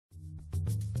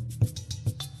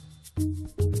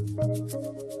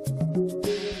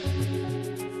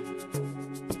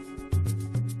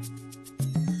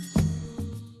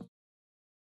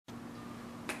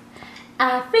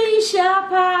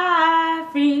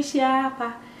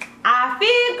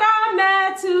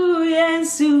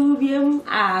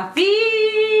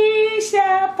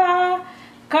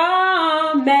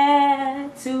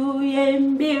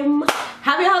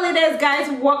Happy holidays, guys.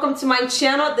 Welcome to my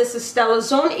channel. This is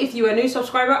StellaZone. If you are a new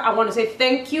subscriber, I want to say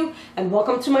thank you and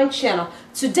welcome to my channel.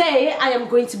 Today I am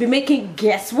going to be making,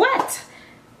 guess what?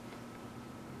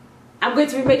 I'm going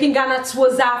to be making Ghana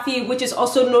Tuo Zaafi, which is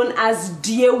also known as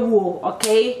diehuo,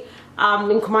 okay?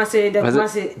 In Kumasi,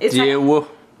 it's diehuo.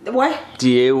 What?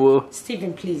 Diehuo.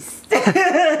 Stephen, please.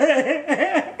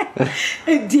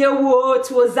 Diehuo,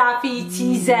 Tuozaafi,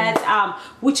 TZ,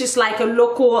 which is like a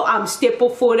local staple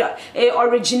food. It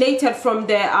originated from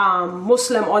the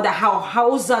Muslim or the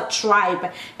Hausa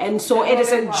tribe, and so it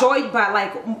is enjoyed by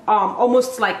like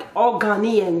almost like all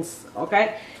Ghanaians,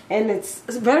 okay? And it's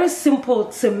very simple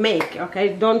to make,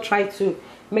 okay? Don't try to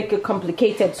make it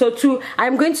complicated. So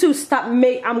I'm going to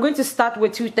start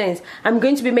with two things. I'm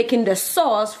going to be making the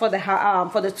sauce for the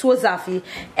Tuozaafi,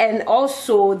 and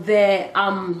also the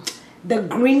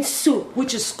green soup,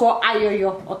 which is called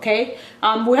ayoyo, okay?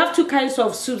 We have two kinds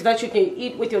of soups that you can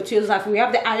eat with your Tuozaafi. We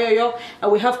have the ayoyo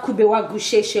and we have kubewa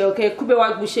gusheshe, okay?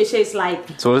 Kubewa gusheshe is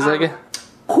like... So what is that again?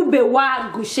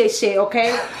 Kubewa gusheshe,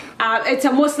 okay? It's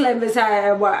a Muslim, it's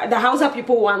the Hausa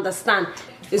people will understand.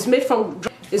 It's made from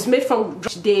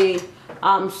the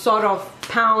sort of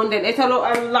pound, and it's a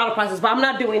lot of process, but I'm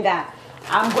not doing that.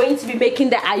 I'm going to be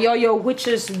making the ayoyo, which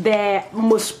is the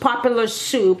most popular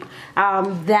soup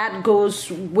that goes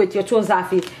with your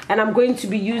Tuozaafi, and I'm going to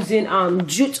be using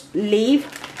jute leaf,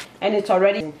 and it's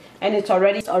already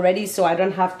so I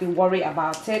don't have to worry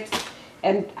about it.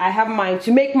 And I have mine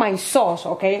to make my sauce,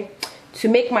 okay? To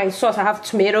make my sauce, I have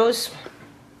tomatoes,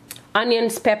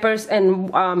 onions, peppers, and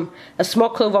a small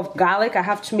clove of garlic. I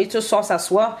have tomato sauce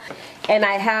as well, and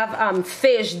I have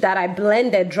fish that I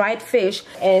blended, dried fish,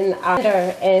 and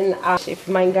if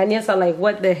my Ghanaians are like,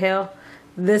 what the hell,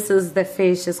 this is the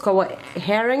fish. It's called what?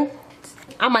 Herring.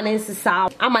 I'm an this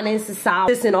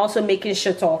and also making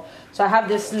shito. So I have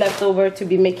this leftover to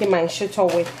be making my shito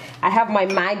with. I have my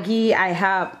maggi. I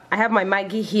have my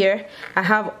maggi here. I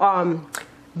have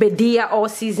badia all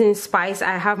season spice.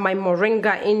 I have my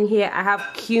moringa in here. I have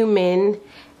cumin.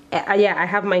 Yeah, I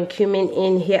have my cumin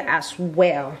in here as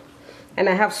well, and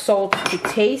I have salt to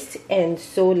taste. And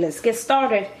so let's get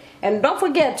started. And don't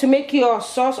forget, to make your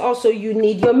sauce also you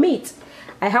need your meat.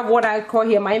 I have what I call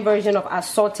here my version of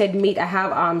assorted meat. I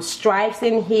have stripes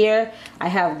in here, I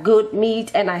have goat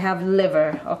meat, and I have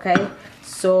liver, okay?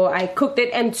 So I cooked it,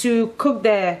 and to cook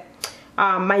the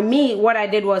my meat, what I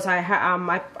did was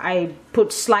I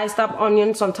put sliced up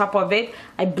onions on top of it.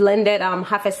 I blended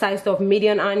half a size of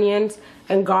medium onions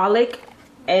and garlic,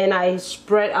 and I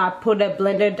put a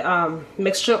blended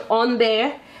mixture on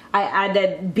there. I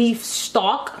added beef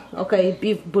stock, okay,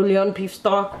 beef bouillon, beef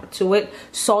stock to it,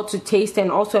 salt to taste,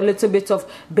 and also a little bit of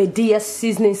badia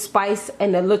seasoning spice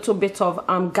and a little bit of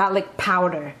garlic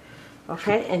powder,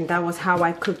 okay? And that was how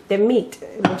I cooked the meat.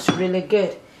 It looks really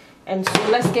good. And so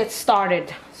let's get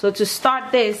started. So to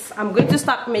start this, I'm going to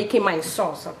start making my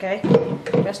sauce, okay?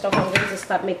 First off, I'm going to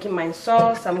start making my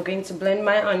sauce. I'm going to blend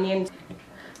my onions.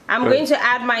 I'm going to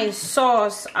add my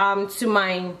sauce to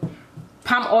my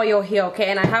palm oil here,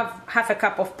 okay? And I have half a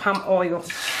cup of palm oil.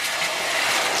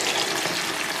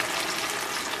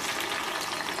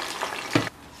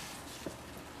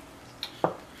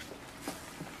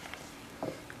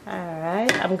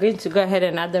 Alright, I'm going to go ahead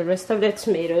and add the rest of the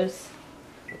tomatoes.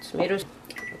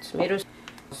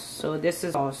 So this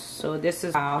is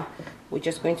how we're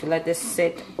just going to let this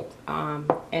sit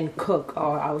and cook,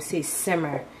 or I would say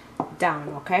simmer down,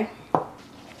 okay?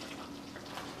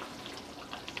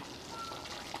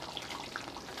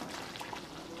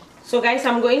 So guys,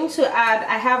 I'm going to add,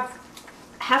 I have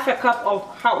half a cup of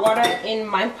hot water in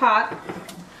my pot,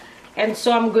 and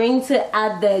so I'm going to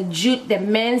add the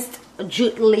minced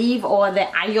jute leaf or the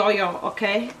ayoyo,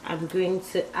 okay? I'm going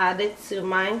to add it to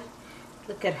mine.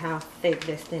 Look at how thick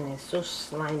this thing is, so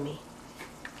slimy.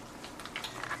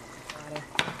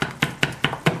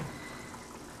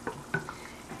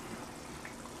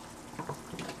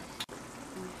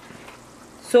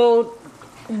 So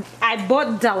I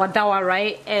bought Dawadawa,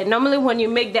 right? And normally when you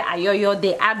make the ayoyo,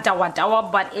 they add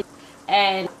Dawadawa, but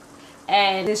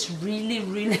it's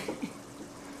really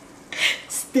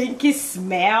stinky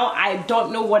smell. I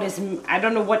don't know what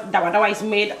Dawadawa is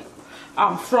made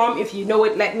from. If you know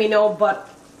it, let me know. But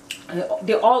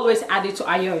they always add it to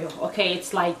ayoyo. Okay,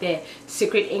 it's like the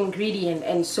secret ingredient.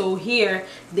 And so here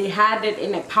they had it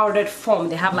in a powdered form.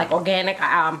 They have like organic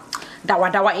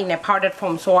dawadawa in a powdered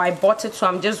form. So I bought it, so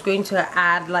I'm just going to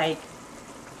add like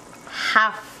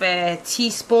half a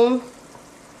teaspoon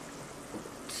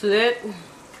to it,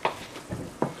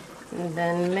 and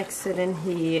then mix it in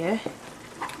here.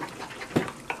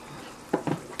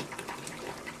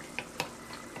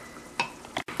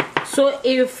 So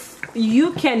if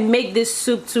you can make this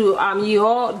soup to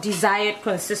your desired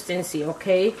consistency,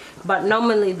 okay, but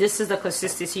normally this is the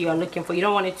consistency you're looking for. You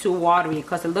don't want it too watery,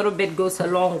 because a little bit goes a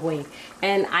long way.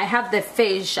 And I have the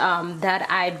fish that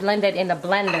I blended in the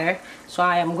blender, so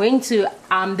I am going to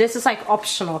this is like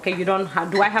optional, okay. You don't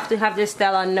have, do I have to have this,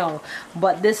 Stella? No,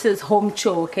 but this is home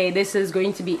cho, okay. This is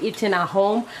going to be eaten at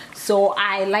home, so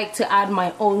I like to add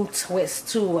my own twist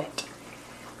to it.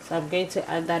 So I'm going to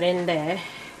add that in there.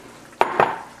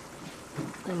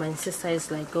 And my sister is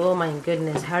like, oh my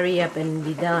goodness, hurry up and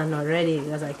be done already,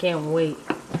 because I can't wait.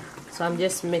 So I'm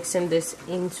just mixing this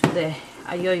into the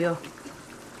ayoyo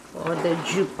or the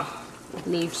jute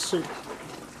leaf soup.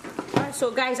 Alright,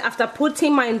 so guys, after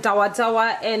putting my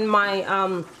dawadawa and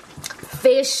my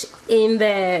fish in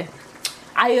the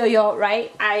ayoyo,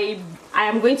 right, I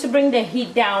am going to bring the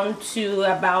heat down to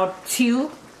about 2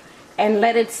 and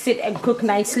let it sit and cook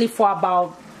nicely for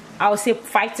about, I would say,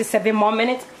 5 to 7 more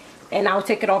minutes. And I'll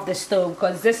take it off the stove,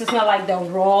 because this is not like the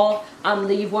raw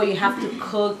leaf where you have to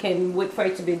cook and wait for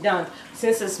it to be done.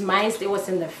 Since it's minced, it was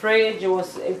in the fridge.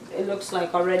 It looks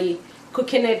like already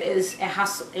cooking it is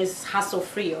hassle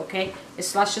free. Okay, it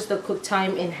slashes the cook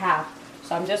time in half.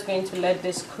 So I'm just going to let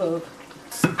this cook.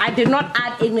 I did not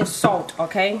add any salt.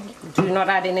 Okay, do not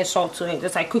add any salt to it.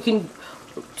 Just like cooking.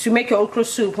 To make your okra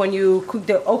soup, when you cook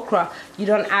the okra, you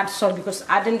don't add salt, because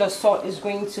adding the salt is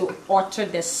going to alter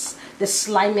the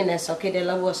sliminess, okay, the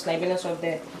level of sliminess of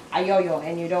the ayoyo,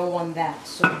 and you don't want that.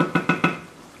 So,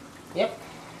 yep,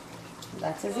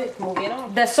 that is it. Moving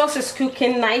on. The sauce is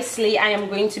cooking nicely. I am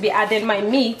going to be adding my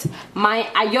meat. My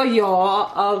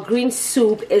ayoyo green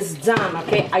soup is done,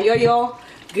 okay. Ayoyo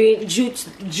green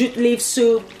jute leaf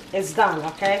soup is done,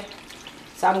 okay.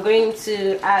 So I'm going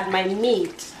to add my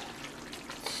meat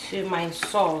to my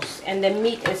sauce, and the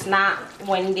meat is not,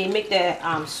 when they make the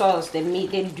sauce, the meat,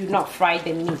 they do not fry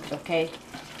the meat, okay.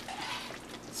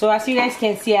 So as you guys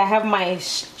can see, I have my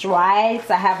stripes,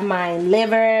 I have my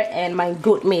liver, and my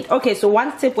goat meat. Okay, so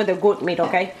one tip with the goat meat,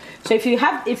 okay. So if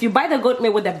you buy the goat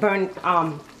meat with the burnt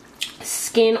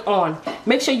skin on,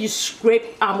 make sure you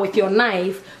scrape with your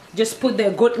knife. Just put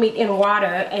the goat meat in water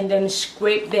and then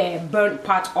scrape the burnt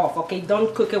part off, okay.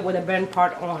 Don't cook it with the burnt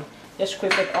part on, just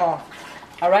scrape it off.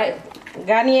 Alright,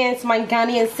 Ghanaians, my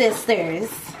Ghanaian sisters.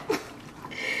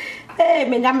 Hey,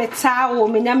 me na me tawo,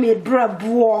 me na me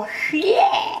brabo.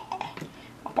 Yeah.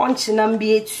 Punch number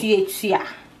 8.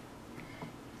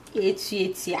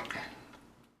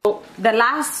 So the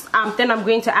last thing I'm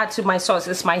going to add to my sauce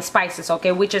is my spices,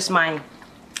 okay, which is my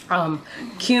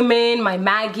cumin, my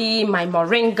maggi, my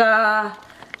moringa.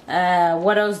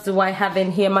 What else do I have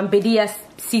in here? My badia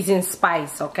seasoned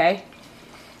spice, okay.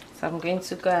 So I'm going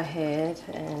to go ahead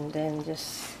and then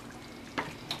just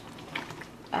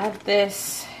add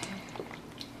this.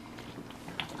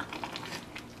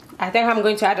 I think I'm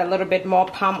going to add a little bit more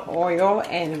palm oil,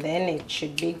 and then it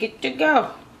should be good to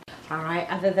go. Alright,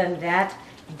 other than that,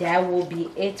 that will be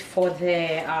it for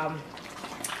the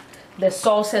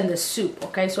sauce and the soup,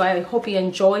 okay. So I hope you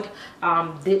enjoyed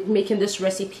making this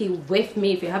recipe with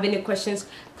me. If you have any questions,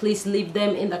 please leave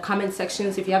them in the comment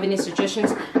sections. If you have any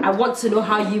suggestions, I want to know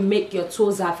how you make your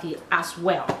Tuo Zaafi as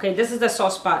well, okay. This is the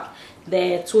sauce part.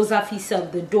 The Tuo Zaafi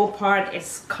itself, the dough part,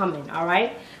 is coming. All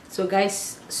right, so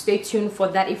guys, stay tuned for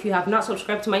that. If you have not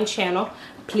subscribed to my channel,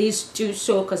 please do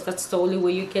so, because that's the only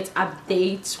way you get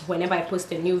updates whenever I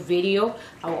post a new video.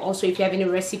 I will also, if you have any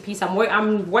recipes,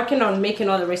 I'm working on making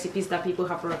all the recipes that people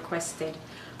have requested.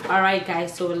 All right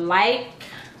guys, so like,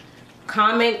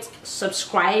 comment,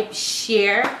 subscribe,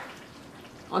 share.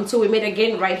 Until we meet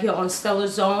again right here on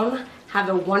StellaZone, have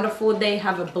a wonderful day,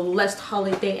 have a blessed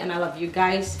holiday, and I love you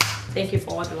guys. Thank you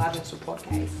for all the love and support,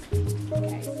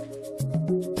 guys.